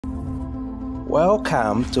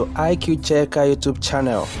Welcome to IQ Checker YouTube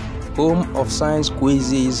channel, home of science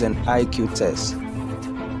quizzes and IQ tests.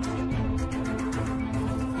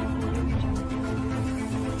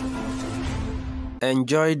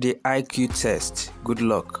 Enjoy the IQ test. Good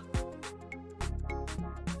luck.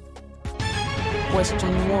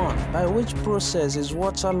 Question 1. By which process is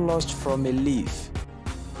water lost from a leaf?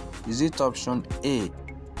 Is it option A,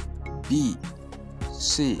 B,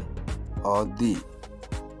 C, or D?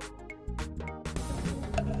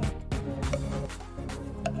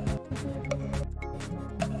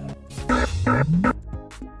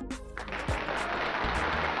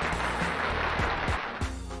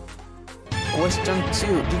 Question 2.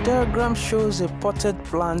 The diagram shows a potted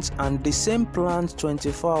plant and the same plant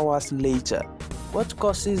 24 hours later. What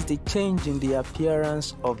causes the change in the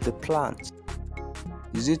appearance of the plant?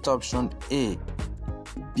 Is it option A,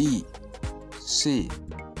 B, C,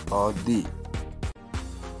 or D?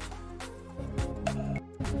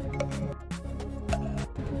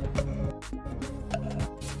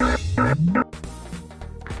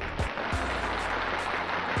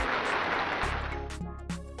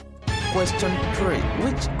 Question 3.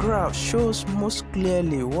 Which graph shows most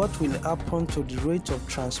clearly what will happen to the rate of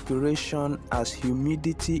transpiration as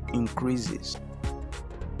humidity increases?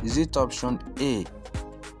 Is it option A,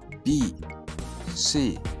 B,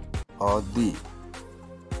 C, or D?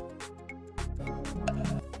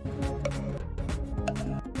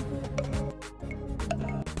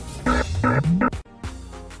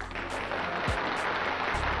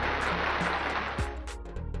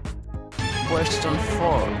 Question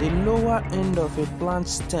 4. The lower end of a plant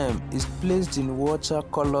stem is placed in water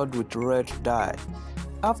colored with red dye.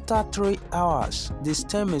 After 3 hours, the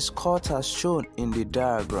stem is cut as shown in the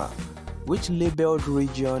diagram. Which labeled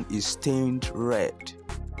region is stained red?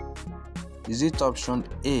 Is it option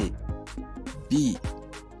A, B,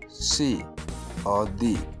 C, or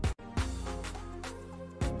D?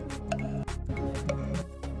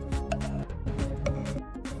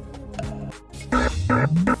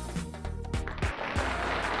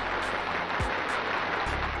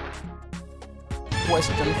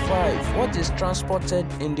 Question 5. What is transported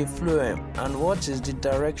in the phloem and what is the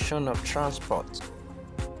direction of transport?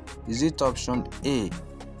 Is it option A,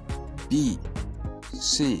 B,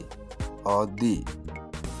 C, or D?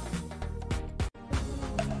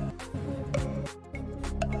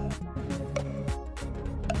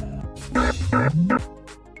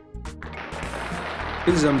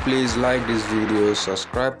 Please like this video,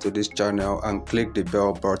 subscribe to this channel and click the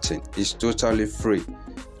bell button. It's totally free.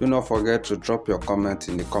 Do not forget to drop your comment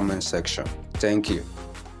in the comment section. Thank you.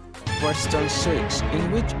 Question 6.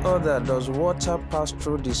 In which order does water pass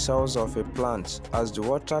through the cells of a plant as the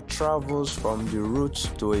water travels from the roots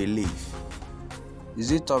to a leaf?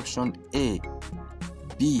 Is it option A,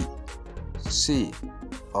 B, C,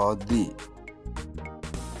 or D?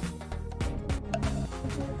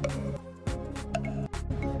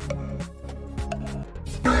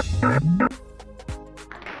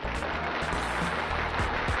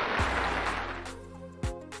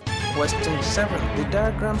 Question 7. The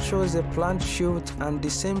diagram shows a plant shoot and the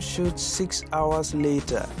same shoot 6 hours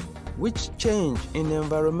later. Which change in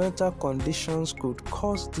environmental conditions could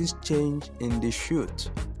cause this change in the shoot?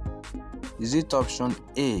 Is it option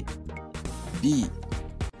A, B,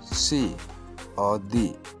 C, or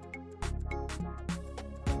D?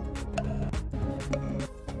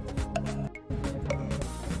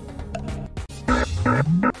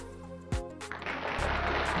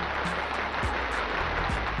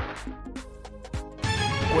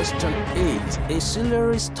 Question 8. A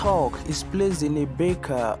celery stalk is placed in a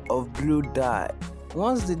beaker of blue dye.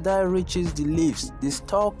 Once the dye reaches the leaves, the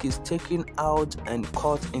stalk is taken out and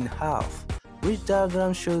cut in half. Which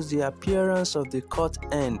diagram shows the appearance of the cut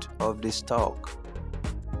end of the stalk?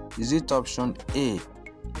 Is it option A,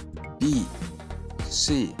 B,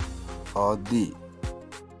 C, or D?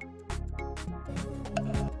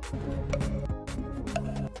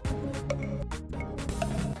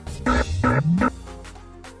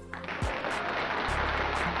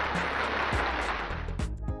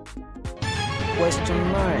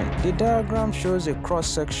 Question 9. The diagram shows a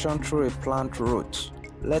cross-section through a plant root.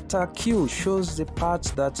 Letter Q shows the part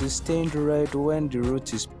that is stained red when the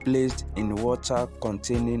root is placed in water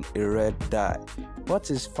containing a red dye. What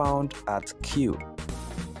is found at Q?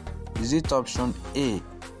 Is it option A,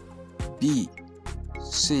 B,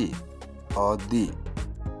 C, or D?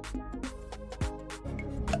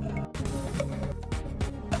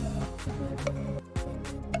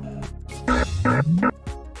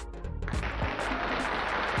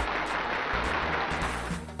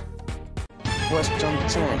 Question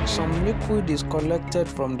 10. Some liquid is collected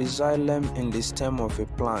from the xylem in the stem of a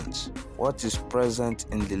plant. What is present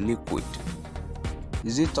in the liquid?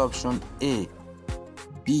 Is it option A,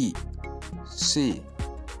 B, C,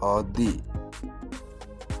 or D?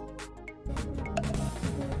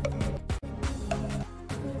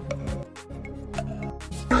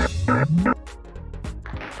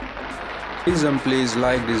 Please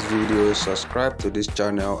like this video, subscribe to this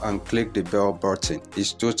channel and click the bell button.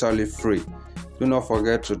 It's totally free. Do not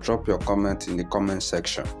forget to drop your comment in the comment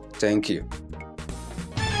section. Thank you.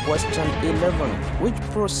 Question 11. Which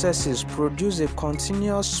processes produce a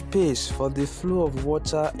continuous space for the flow of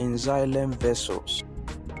water in xylem vessels?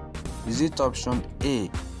 Is it option A,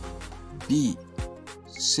 B,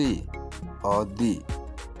 C, or D?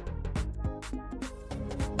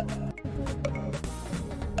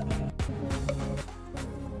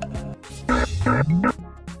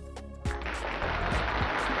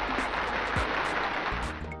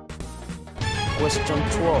 Question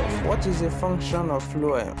 12. What is a function of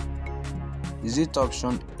phloem? Is it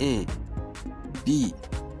option A, B,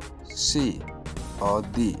 C, or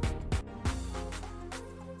D?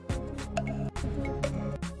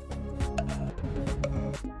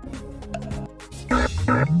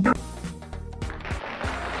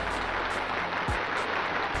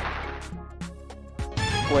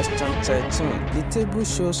 Question 13. The table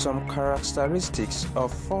shows some characteristics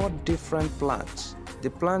of 4 different plants. The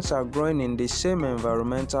plants are growing in the same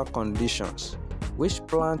environmental conditions. Which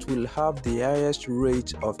plant will have the highest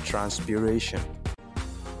rate of transpiration?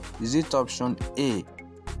 Is it option A,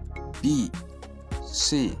 B,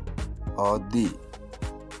 C, or D?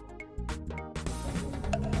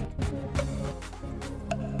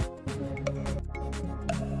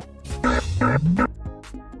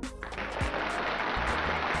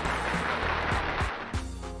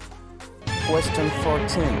 Question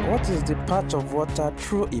 14. What is the path of water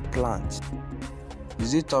through a plant?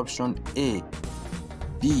 Is it option A,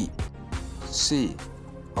 B, C,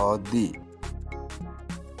 or D?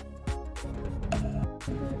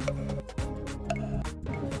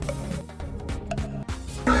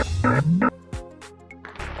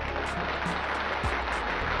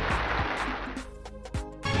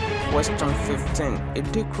 Question 15. A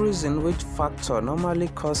decrease in which factor normally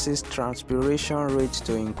causes transpiration rate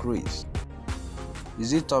to increase?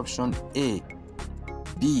 Is it option A,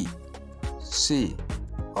 B, C,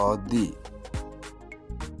 or D?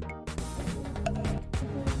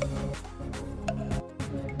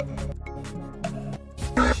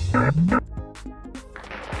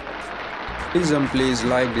 Please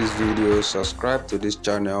like this video, subscribe to this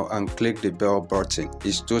channel and click the bell button.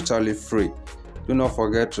 It's totally free. Do not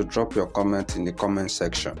forget to drop your comment in the comment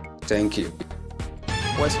section. Thank you.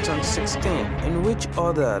 Question 16. In which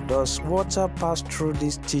order does water pass through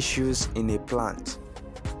these tissues in a plant?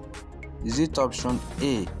 Is it option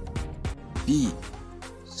A, B,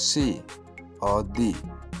 C, or D?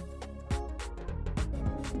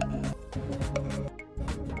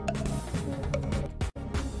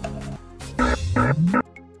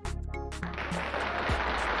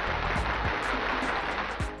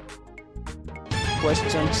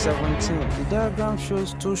 Question 17. The diagram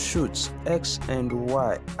shows 2 shoots, X and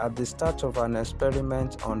Y, at the start of an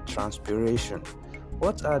experiment on transpiration.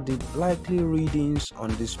 What are the likely readings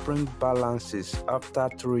on the spring balances after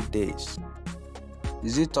 3 days?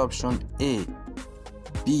 Is it option A,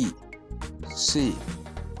 B, C,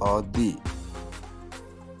 or D?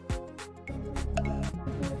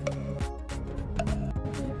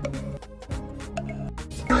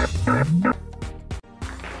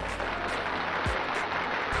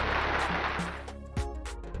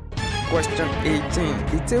 Question 18.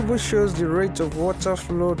 The table shows the rate of water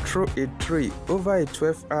flow through a tree over a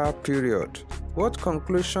 12-hour period. What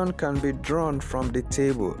conclusion can be drawn from the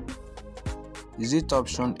table? Is it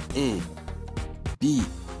option A, B,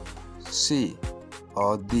 C,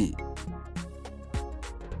 or D?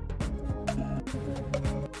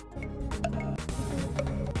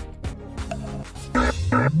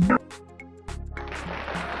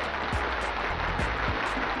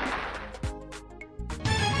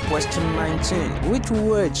 Question 19. Which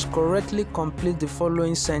words correctly complete the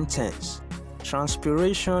following sentence?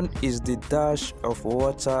 Transpiration is the dash of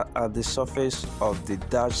water at the surface of the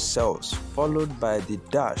dash cells, followed by the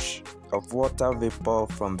dash of water vapor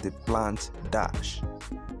from the plant dash.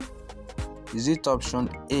 Is it option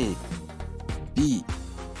A, B,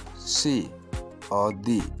 C, or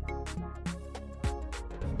D?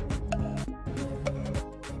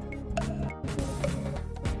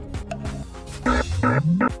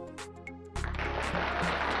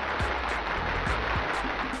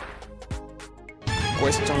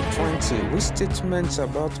 Question 20. say which statements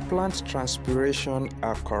about plant transpiration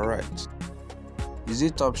are correct? Is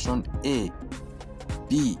it option A,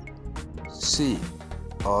 B, C,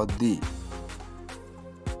 or D?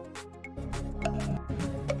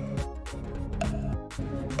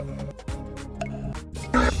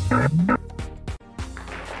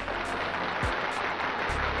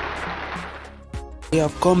 We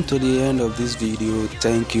have come to the end of this video.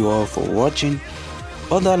 Thank you all for watching.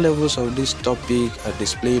 Other levels of this topic are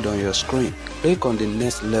displayed on your screen. Click on the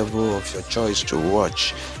next level of your choice to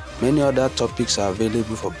watch. Many other topics are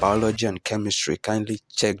available for biology and chemistry. Kindly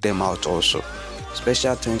check them out also.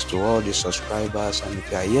 Special thanks to all the subscribers, and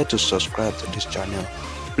if you are yet to subscribe to this channel,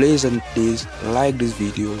 please like this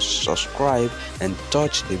video, subscribe, and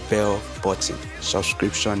touch the bell button.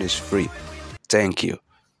 Subscription is free. Thank you.